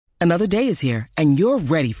Another day is here, and you're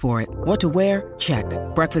ready for it. What to wear? Check.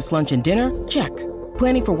 Breakfast, lunch, and dinner? Check.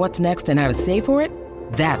 Planning for what's next and how to save for it?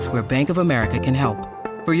 That's where Bank of America can help.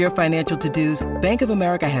 For your financial to-dos, Bank of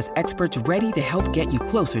America has experts ready to help get you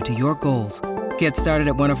closer to your goals. Get started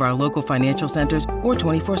at one of our local financial centers or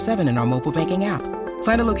 24/7 in our mobile banking app.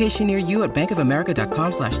 Find a location near you at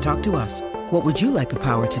bankofamerica.com/talktous. What would you like the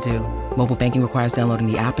power to do? Mobile banking requires downloading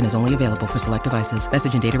the app and is only available for select devices.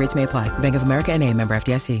 Message and data rates may apply. Bank of America N.A., member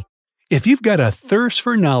FDIC. If you've got a thirst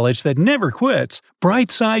for knowledge that never quits,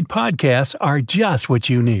 Brightside Podcasts are just what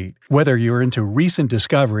you need. Whether you're into recent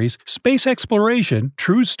discoveries, space exploration,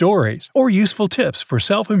 true stories, or useful tips for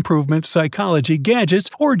self-improvement, psychology, gadgets,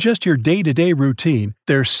 or just your day-to-day routine,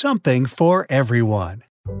 there's something for everyone.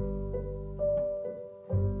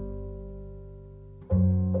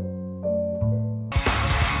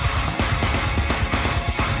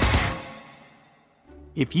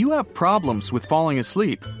 If you have problems with falling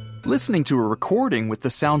asleep, listening to a recording with the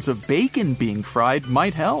sounds of bacon being fried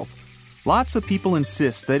might help. Lots of people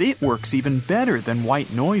insist that it works even better than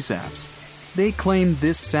white noise apps. They claim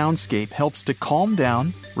this soundscape helps to calm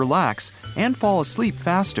down, relax, and fall asleep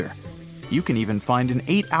faster. You can even find an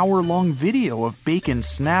 8-hour-long video of bacon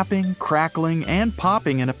snapping, crackling, and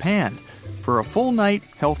popping in a pan for a full night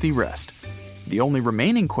healthy rest. The only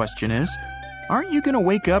remaining question is, aren't you going to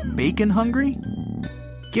wake up bacon hungry?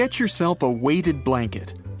 Get yourself a weighted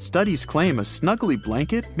blanket. Studies claim a snuggly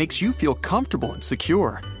blanket makes you feel comfortable and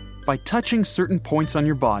secure. By touching certain points on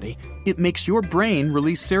your body, it makes your brain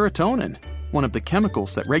release serotonin, one of the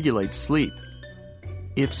chemicals that regulates sleep.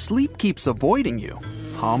 If sleep keeps avoiding you,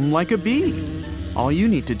 hum like a bee. All you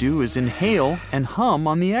need to do is inhale and hum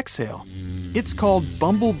on the exhale. It's called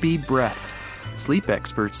bumblebee breath. Sleep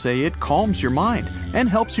experts say it calms your mind and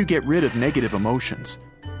helps you get rid of negative emotions.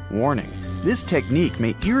 Warning, this technique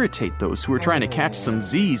may irritate those who are trying to catch some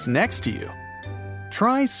Z's next to you.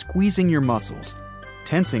 Try squeezing your muscles.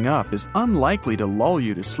 Tensing up is unlikely to lull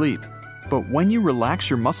you to sleep, but when you relax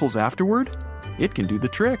your muscles afterward, it can do the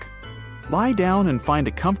trick. Lie down and find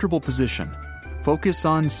a comfortable position. Focus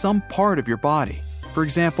on some part of your body, for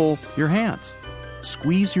example, your hands.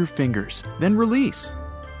 Squeeze your fingers, then release.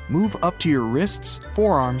 Move up to your wrists,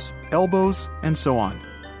 forearms, elbows, and so on.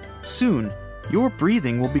 Soon, your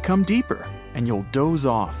breathing will become deeper, and you'll doze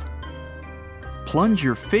off. Plunge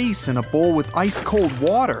your face in a bowl with ice-cold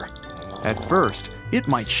water. At first, it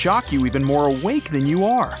might shock you even more awake than you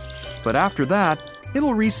are, but after that,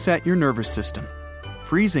 it'll reset your nervous system.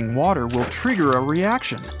 Freezing water will trigger a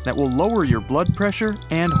reaction that will lower your blood pressure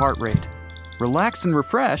and heart rate. Relaxed and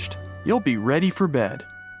refreshed, you'll be ready for bed.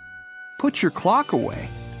 Put your clock away.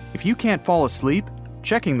 If you can't fall asleep,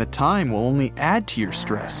 checking the time will only add to your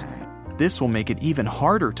stress. This will make it even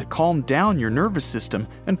harder to calm down your nervous system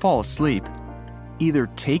and fall asleep. Either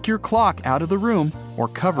take your clock out of the room or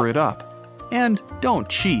cover it up. And don't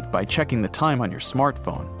cheat by checking the time on your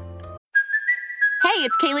smartphone. Hey,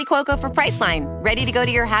 it's Kaylee Cuoco for Priceline. Ready to go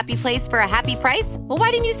to your happy place for a happy price? Well, why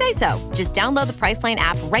didn't you say so? Just download the Priceline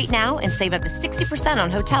app right now and save up to 60% on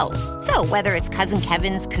hotels. So whether it's Cousin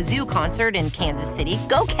Kevin's Kazoo Concert in Kansas City,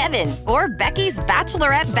 go Kevin, or Becky's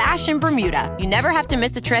Bachelorette Bash in Bermuda, you never have to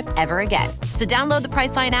miss a trip ever again. So download the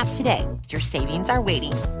Priceline app today. Your savings are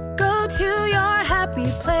waiting. Go to your happy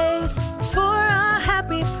place for a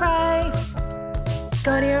happy price.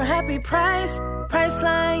 Go to your happy price,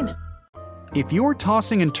 Priceline. If you're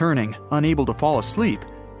tossing and turning, unable to fall asleep,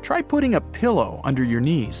 try putting a pillow under your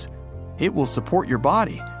knees. It will support your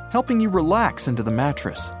body, helping you relax into the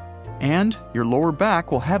mattress. And your lower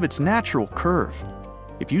back will have its natural curve.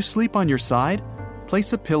 If you sleep on your side,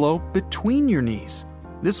 place a pillow between your knees.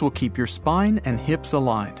 This will keep your spine and hips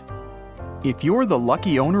aligned. If you're the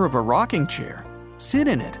lucky owner of a rocking chair, sit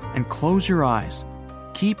in it and close your eyes.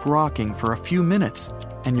 Keep rocking for a few minutes,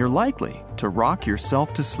 and you're likely to rock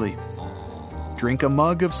yourself to sleep. Drink a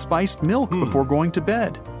mug of spiced milk before going to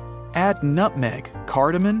bed. Add nutmeg,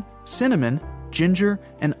 cardamom, cinnamon, ginger,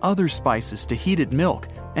 and other spices to heated milk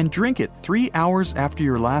and drink it 3 hours after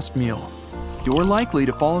your last meal. You're likely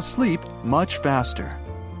to fall asleep much faster.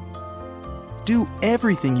 Do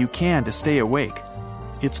everything you can to stay awake.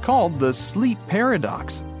 It's called the sleep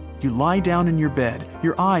paradox. You lie down in your bed,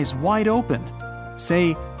 your eyes wide open.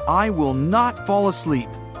 Say, "I will not fall asleep,"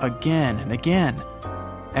 again and again.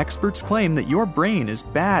 Experts claim that your brain is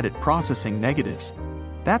bad at processing negatives.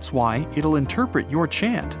 That's why it'll interpret your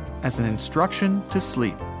chant as an instruction to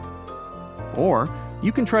sleep. Or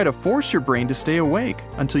you can try to force your brain to stay awake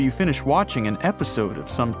until you finish watching an episode of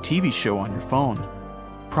some TV show on your phone.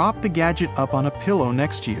 Prop the gadget up on a pillow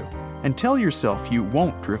next to you and tell yourself you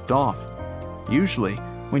won't drift off. Usually,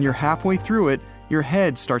 when you're halfway through it, your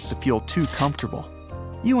head starts to feel too comfortable.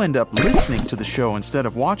 You end up listening to the show instead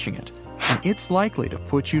of watching it, and it's likely to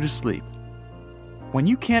put you to sleep. When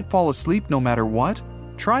you can't fall asleep no matter what,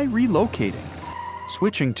 try relocating.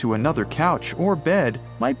 Switching to another couch or bed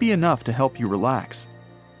might be enough to help you relax.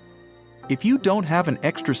 If you don't have an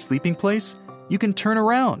extra sleeping place, you can turn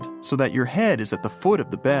around so that your head is at the foot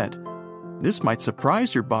of the bed. This might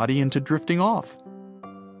surprise your body into drifting off.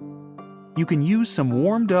 You can use some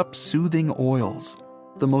warmed-up, soothing oils.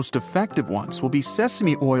 The most effective ones will be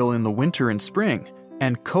sesame oil in the winter and spring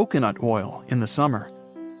and coconut oil in the summer.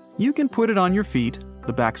 You can put it on your feet,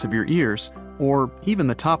 the backs of your ears, or even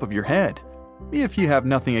the top of your head, if you have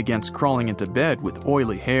nothing against crawling into bed with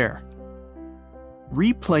oily hair.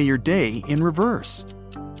 Replay your day in reverse.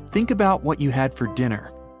 Think about what you had for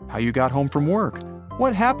dinner, how you got home from work,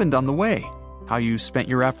 what happened on the way, how you spent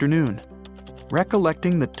your afternoon.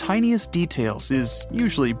 Recollecting the tiniest details is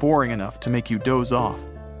usually boring enough to make you doze off.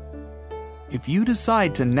 If you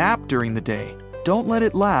decide to nap during the day, don't let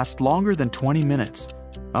it last longer than 20 minutes.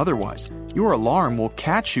 Otherwise, your alarm will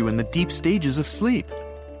catch you in the deep stages of sleep.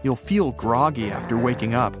 You'll feel groggy after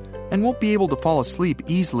waking up and won't be able to fall asleep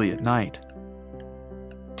easily at night.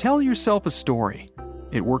 Tell yourself a story.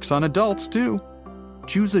 It works on adults too.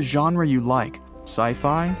 Choose a genre you like: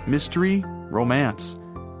 sci-fi, mystery, romance.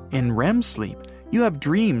 In REM sleep, you have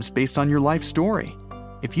dreams based on your life story.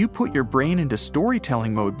 If you put your brain into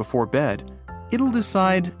storytelling mode before bed, it'll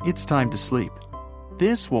decide it's time to sleep.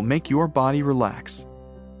 This will make your body relax.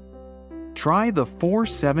 Try the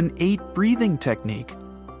 4-7-8 breathing technique.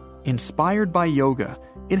 Inspired by yoga,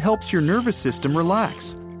 it helps your nervous system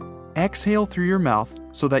relax. Exhale through your mouth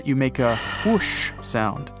so that you make a whoosh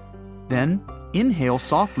sound. Then, inhale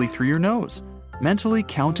softly through your nose, mentally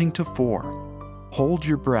counting to 4. Hold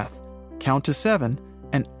your breath, count to 7,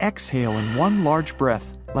 and exhale in one large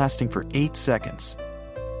breath, lasting for 8 seconds.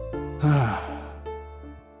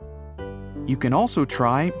 You can also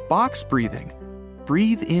try box breathing.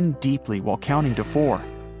 Breathe in deeply while counting to 4.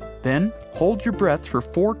 Then, hold your breath for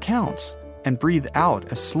 4 counts and breathe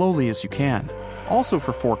out as slowly as you can, also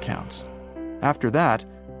for 4 counts. After that,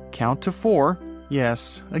 count to 4,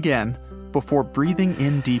 yes, again, before breathing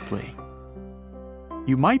in deeply.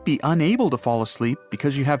 You might be unable to fall asleep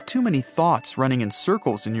because you have too many thoughts running in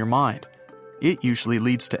circles in your mind. It usually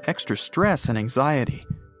leads to extra stress and anxiety.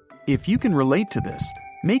 If you can relate to this,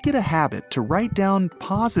 make it a habit to write down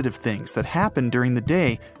positive things that happen during the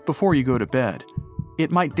day before you go to bed.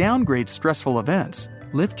 It might downgrade stressful events,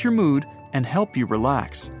 lift your mood, and help you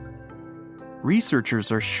relax.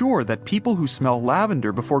 Researchers are sure that people who smell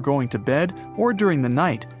lavender before going to bed or during the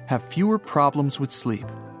night have fewer problems with sleep.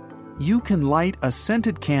 You can light a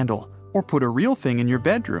scented candle or put a real thing in your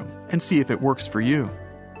bedroom and see if it works for you.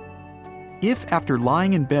 If after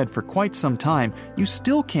lying in bed for quite some time you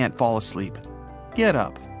still can't fall asleep, get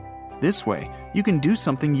up. This way, you can do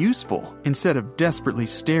something useful instead of desperately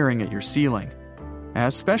staring at your ceiling.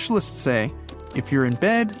 As specialists say, if you're in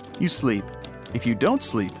bed, you sleep. If you don't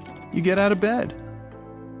sleep, you get out of bed.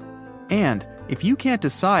 And if you can't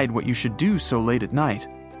decide what you should do so late at night,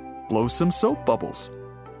 blow some soap bubbles.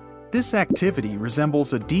 This activity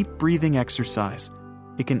resembles a deep breathing exercise.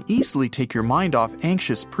 It can easily take your mind off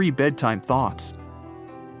anxious pre-bedtime thoughts.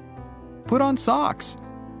 Put on socks.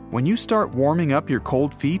 When you start warming up your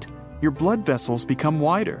cold feet, your blood vessels become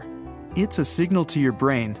wider. It's a signal to your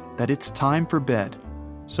brain that it's time for bed.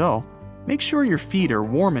 So, make sure your feet are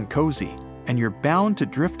warm and cozy, and you're bound to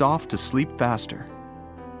drift off to sleep faster.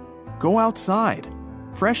 Go outside.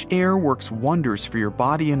 Fresh air works wonders for your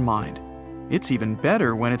body and mind. It's even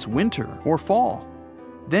better when it's winter or fall.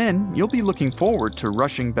 Then you'll be looking forward to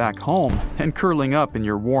rushing back home and curling up in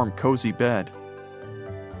your warm, cozy bed.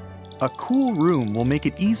 A cool room will make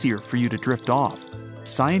it easier for you to drift off.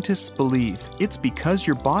 Scientists believe it's because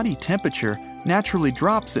your body temperature naturally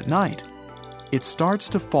drops at night. It starts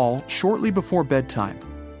to fall shortly before bedtime.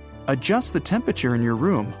 Adjust the temperature in your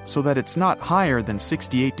room so that it's not higher than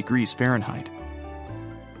 68 degrees Fahrenheit.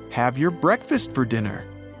 Have your breakfast for dinner.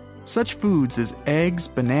 Such foods as eggs,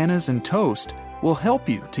 bananas, and toast will help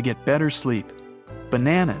you to get better sleep.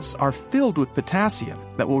 Bananas are filled with potassium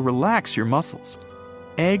that will relax your muscles.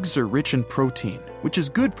 Eggs are rich in protein, which is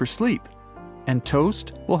good for sleep. And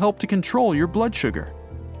toast will help to control your blood sugar.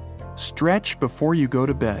 Stretch before you go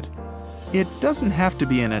to bed. It doesn't have to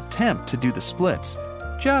be an attempt to do the splits,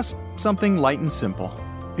 just something light and simple.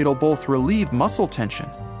 It'll both relieve muscle tension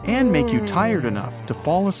and make you tired enough to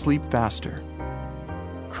fall asleep faster.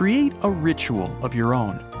 Create a ritual of your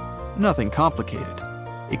own. Nothing complicated.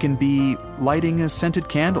 It can be lighting a scented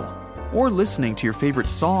candle or listening to your favorite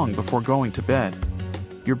song before going to bed.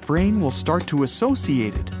 your brain will start to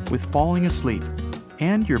associate it with falling asleep,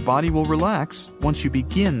 and your body will relax once you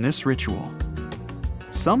begin this ritual.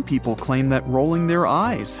 Some people claim that rolling their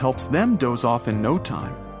eyes helps them doze off in no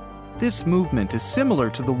time. This movement is similar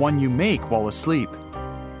to the one you make while asleep.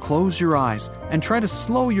 Close your eyes and try to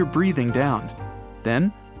slow your breathing down.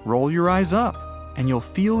 Then, roll your eyes up, and you'll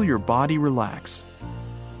feel your body relax.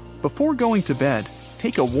 Before going to bed,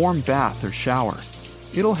 take a warm bath or shower.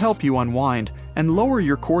 It'll help you unwind and lower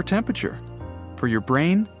your core temperature. For your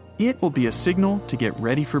brain, it will be a signal to get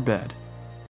ready for bed.